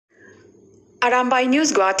Arambai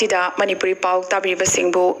News Guwahati da Manipuri Pao tabiriba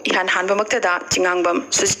singbu ihan hanba maktada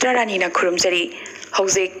jingangbam Sister Rani na khurumjari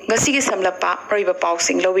hauzik ngasi gi samlapa roiba pau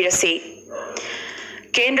sing lowirasi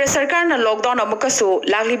Kendra Sarkar na lockdown amukasu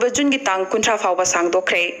lagliba June gi tang kuntra fawba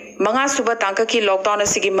sangdokre manga suba tangka ki lockdown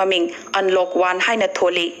asigi maming unlock 1 haina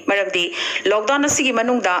tholi maramdi lockdown asigi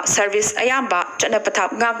manungda service ayamba chana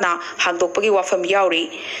pathap ngakna hangdokpagi wafam yauri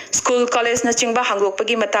school college na chingba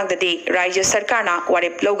hangdokpagi matangdadi Rajya Sarkar na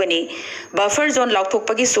warep logani buffer zone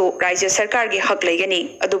laukthokpagi su Rajya Sarkar gi hak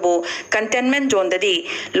leigani adubu containment zone dadi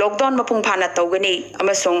lockdown mapung phana tawgani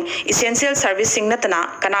amasung essential service sing natana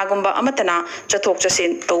kanagumba amatana chathok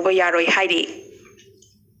Toba Yaroi Heidi.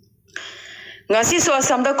 Ngasi so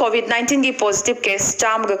Assamda COVID-19 ki positive case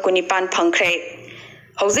chamga kunipan phangkre.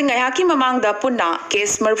 Housing ayaki mamang da punna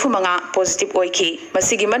case marfu manga positive oiki.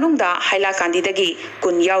 Masigi manungda haila kandidagi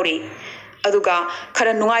kun yauri. Aduga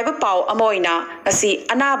khara nungaiba pau amoina ngasi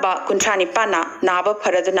anaba kuntrani pana naba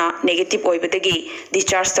pharaduna negative oibadagi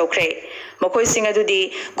discharge tokre. Mokoi sing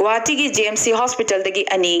adudi Guwahati gi JMC Hospital dagi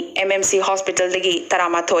ani MMC Hospital dagi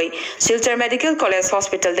taramathoi Silchar Medical College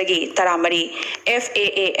Hospital dagi taramari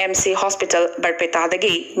FAAMC Hospital Barpeta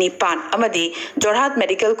dagi nipan amadi Jorhat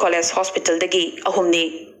Medical College Hospital dagi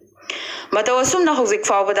ahumni Matawasum na hauzik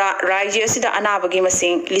fawbada Rajya asida anabagi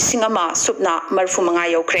masing lising ama supna marfu manga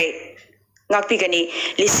yokre Ngakpigani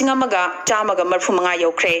lising amaga chamaga marfu manga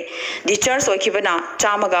yokre discharge oikibana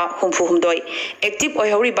chamaga humfu humdoi active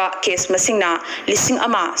oihoriba case masingna lising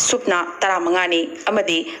ama supna taramangani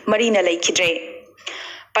amadi marina laikidre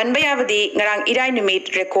Panbayabadi ngarang irai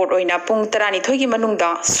numit record oina pung tarani thoigi manungda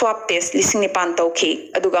swab test lising nipan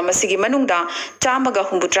tauki aduga masigi manungda chamaga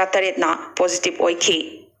humbutra taretna positive oiki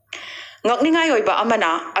Ngakningai oiba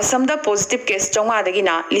amana Assamda positive case chongwa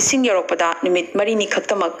dagina lising yorokpada numit marini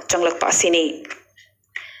khaktamak changlakpa asini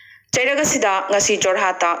Chairagasida ngasi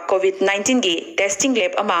Jorhata COVID-19 gi testing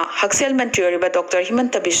lab ama Haksel Mantri oriba Dr.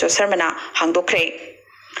 Himanta Biswa Sarmana hangdokre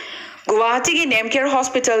Guwahati gi Name Care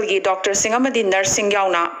Hospital gi Dr. Singamadi nursing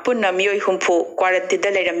yauna punna miyoi humpu quarantine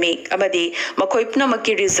da leirami amadi makoi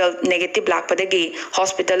punamaki result negative lakpadagi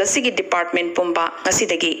hospital asigi department pumba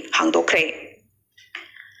ngasidagi hangdokre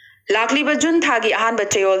Lakliba June thagi ahanba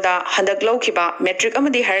chayolda handak lawkiba metric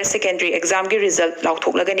amadi higher secondary exam gi result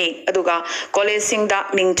lauthoklagani aduga college singda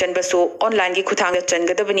mingchanba su online gi khuthanga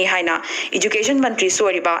changadabani haina education mantri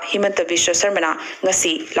suariba Himanta Biswa Sarmana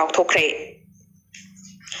ngasi lauthokhre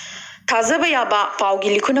Thazaba yaba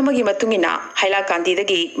paugi likhunamagi matungina haila kandi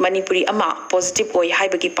dagi Manipuri ama positive oi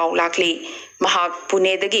haibagi pau lakli mahak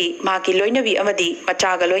Pune dagi mahaki loinabi amadi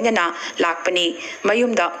machaga loinana lakpani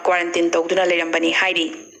mayumda quarantine tawduna lerambani hairi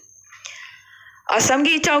Assam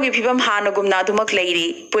gi chawgi phibam hanagumna dumak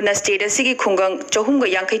leiri puna state asigi khungang chahumga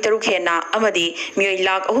yankai taruk hena amadi mioi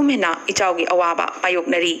lak ahum hena ichawgi awaba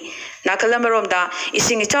ayoknari nakalamromda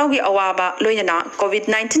ising ichawgi awaba loinana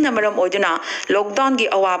COVID-19 namaram oiduna lockdown gi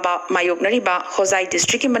awaba mayoknari ba Hozai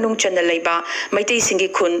district ki manung channel leiba maitei singi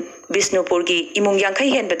khun Bisnupur gi imung yankai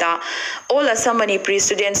henbada All Assam Manipuri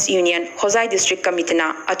Students Union Hozai district committee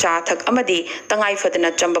na acha thak amadi tangai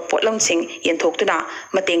fadana chamba potlam sing yenthokduna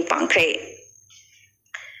mateng pangkhre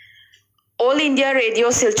All India Radio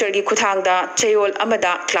Silchar gi kuthangda chayol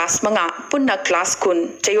amada class manga punna class kun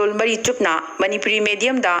chayol mari chupna Manipuri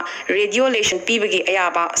medium da radio relation pibagi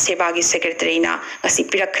ayaba sebagi secretary na ngasi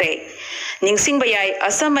pirakre ningsing bayai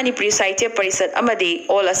Assam Manipuri Sahitya Parisad amadi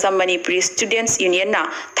All Assam Manipuri Students Union na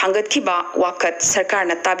thangat khiba wakat sarkar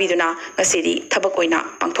na tabiduna ngasidi thabak oina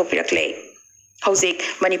pangthok pirakle hauzik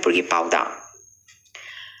Manipur gi pauda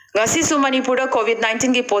Ngasi su Manipura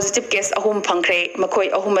COVID-19 ki positive case ahum phangkre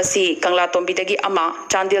makhoi ahum asi Kangla Tombi dagi ama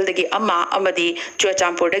Chandil dagi ama amadi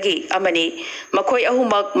Chuachampur dagi amani makhoi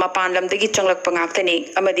ahumak mapan lam dagi changlak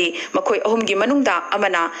pangaktani amadi makhoi ahum gi manungda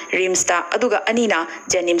amana Rims ta aduga anina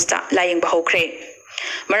Jenims ta layeng bahokre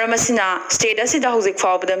Maramasina state asida hauzik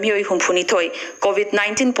fawbada mioi humphuni thoi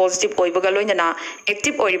COVID-19 positive oibaga loinana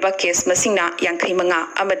active oiriba case masingna yankai manga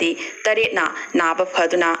amadi taretna naba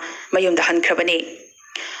phaduna mayumda hankrabani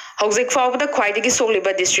Hauzik fawbada khwaidagi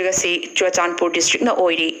sogliba district asi Churachandpur district na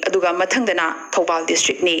oiri aduga mathangdana Thobal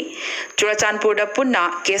district ni Churachandpur da punna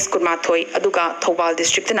case kunmathoi aduga Thobal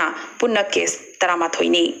district na punna case taramathoi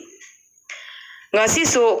ni Ngasi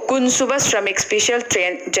so kun suba shramik special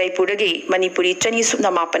train Jaipur dagi Manipuri chani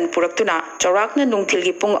subna mapan puraktuna chawrakna nungthil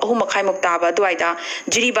gi pung 3:30 muk taba duaida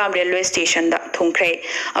Jiribam railway station da thungkhre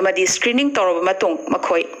amadi screening toroba matung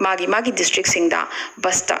makhoi magi district singda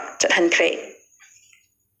bus ta chathankhre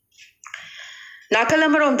Nakal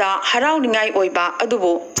amaromda haraw-ningai oiba adubu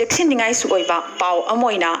cheksin-ningai-su oiba pau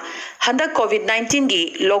amoina handak COVID-19 gi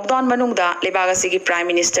lockdown manungda lebaga sigi Prime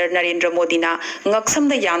Minister Narendra Modi na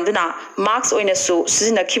ngaksamda yanduna marks oina su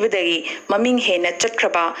sizinakibadagi maming hena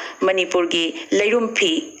chatkraba Manipur gi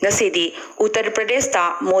Leirumpi ngasidi Uttar Pradesh ta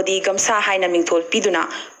Modi gamsa haina mingthol piduna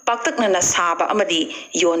paktakna na saba amadi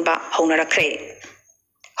yonba haunarakre.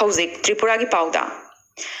 Hauzik Tripura gi pauda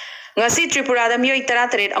ngasi Tripura da miyoi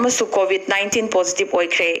 38 amasu COVID-19 positive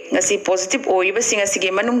oikre ngasi positive oiba singa sige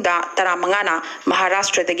manungda 15 na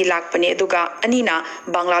Maharashtra dagi lakpane aduga anina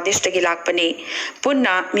Bangladesh dagi lakpane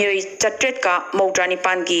punna miyoi 8 ka maudrani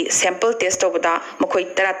pangi sample test obada makoi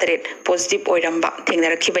 38 positive oiramba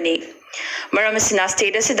thengnarakibani Maramasina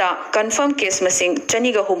state asida confirm case masing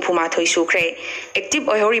chaniga humphuma thoi sukre active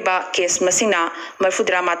oihoriba case masingna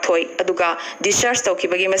marfudra ma thoi aduga discharge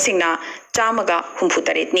tawkibagi masingna chamaga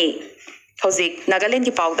humphutaret ni hojik Nagaland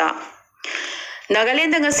gi pauda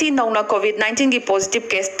Nagaland ngasi nauna COVID-19 gi positive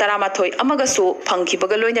case tarama thoi amagasu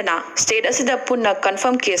phangkibaga loinana state asida punna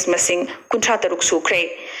confirm case masing 63 sukre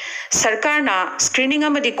Sarkar na screening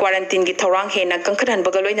amadi quarantine gi thorang hena kangkhan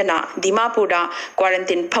bagaloina Dimapur da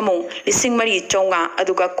quarantine phamung lising mari chonga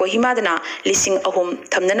aduga Kohima dana lising ahum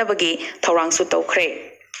thamnana bagi thorang su tawkhre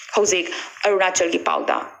hojik Arunachal gi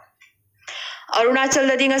pauda Arunachal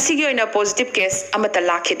da dinga sigi oina positive case amata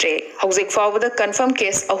lakhidre hojik fawda confirm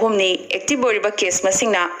case ahum ni active oriba case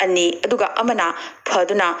masingna ani aduga amana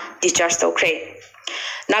phaduna discharge tawkhre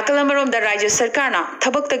Nakal da Rajya Sarkarna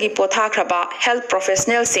thabaktagi pothakraba health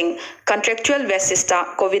professional sing contractual basis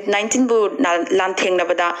ta COVID-19 bu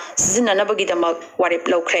lanthengnabada sizinanabagi damak warep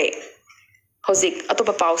lokre hojik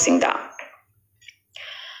atopa pausingda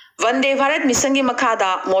Vande Bharat mission gi makhada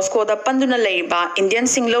Moscow da panduna leiba Indian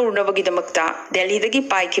sing lorunabagi damakta Delhi dagi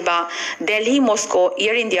paikiba Delhi Moscow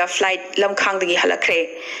Air India flight lamkhang dagi halakre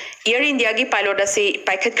Air India gi pilot ase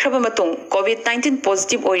paikhat khraba matung COVID-19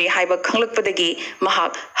 positive ori haiba khanglakpadagi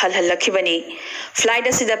mahak halhalakibani flight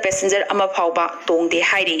asida passenger ama phawba tongde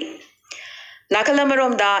hairi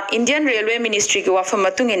Nakalamaromda Indian Railway Ministry gi wafam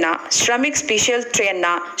matungina Shramik Special Train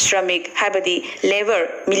na Shramik habadi labor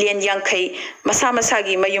million yankai masa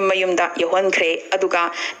masagi mayum da yohonkhre aduga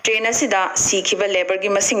train asida sikhiba labor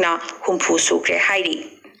gi masingna humpu sukre hairi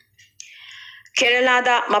Kerala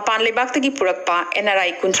da mapan lebak tagi purakpa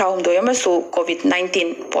NRI 63 amasu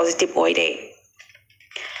COVID-19 positive oire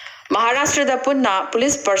Maharashtra da punna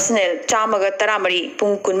police personnel chamaga taramari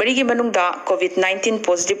pung kunmari gi manungda COVID-19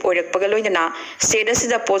 positive oirak pagaloina state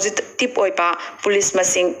asida positive oipa police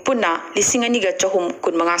masing punna lising aniga chahum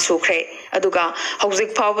kunmanga sukre aduga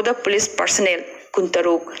hojik phawda police personnel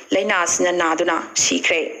kuntaruk laina asina naduna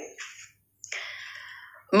sikre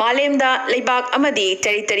Malemda leibak amadi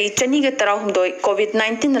territory chaniga tarahumdoi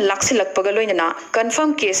COVID-19 laksilakpaga loinana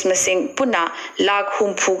confirm case masing punna lag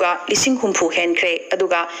humphuga lising humphu henkre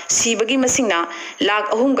aduga sibagi masingna lag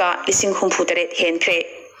ahumga lising humphu taret henkre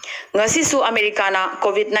ngasi su Americana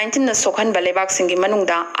COVID-19 na sokhan balebak singi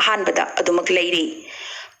manungda ahanbada adumak leiri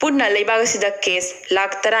punna leibak sida case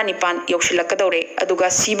lag 19 yokshilakadore aduga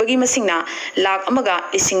sibagi masingna lag amaga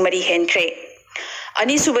lising mari henkre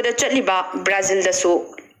ani subada chatliba Brazil da su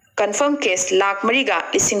confirm case lak mariga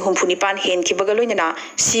lising humphunipan hen ki bagaloina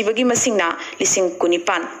sibagi masingna lising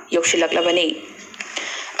kunipan yokshilaklabani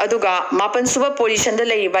aduga mapan suba position da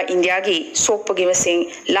leiba India gi sokpagi masing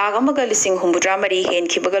lag amaga lising humbudra mari hen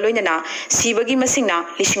ki bagaloina sibagi masingna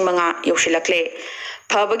lising manga yokshilakle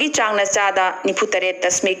phabagi changna chada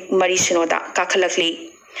 93 mari sinoda kakhalakli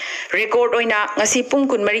record oina ngasi pung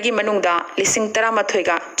kun mari gi manungda lising 13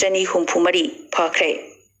 ga chani humphu mari phakre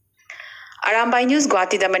Arambai News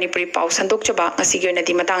Guwahati da Manipuri Pao sandok chaba ngasi gi oina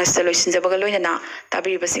di matang sta loisinjabaga loina na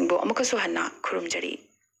tabiri basingbo amukasu hanna khurumjari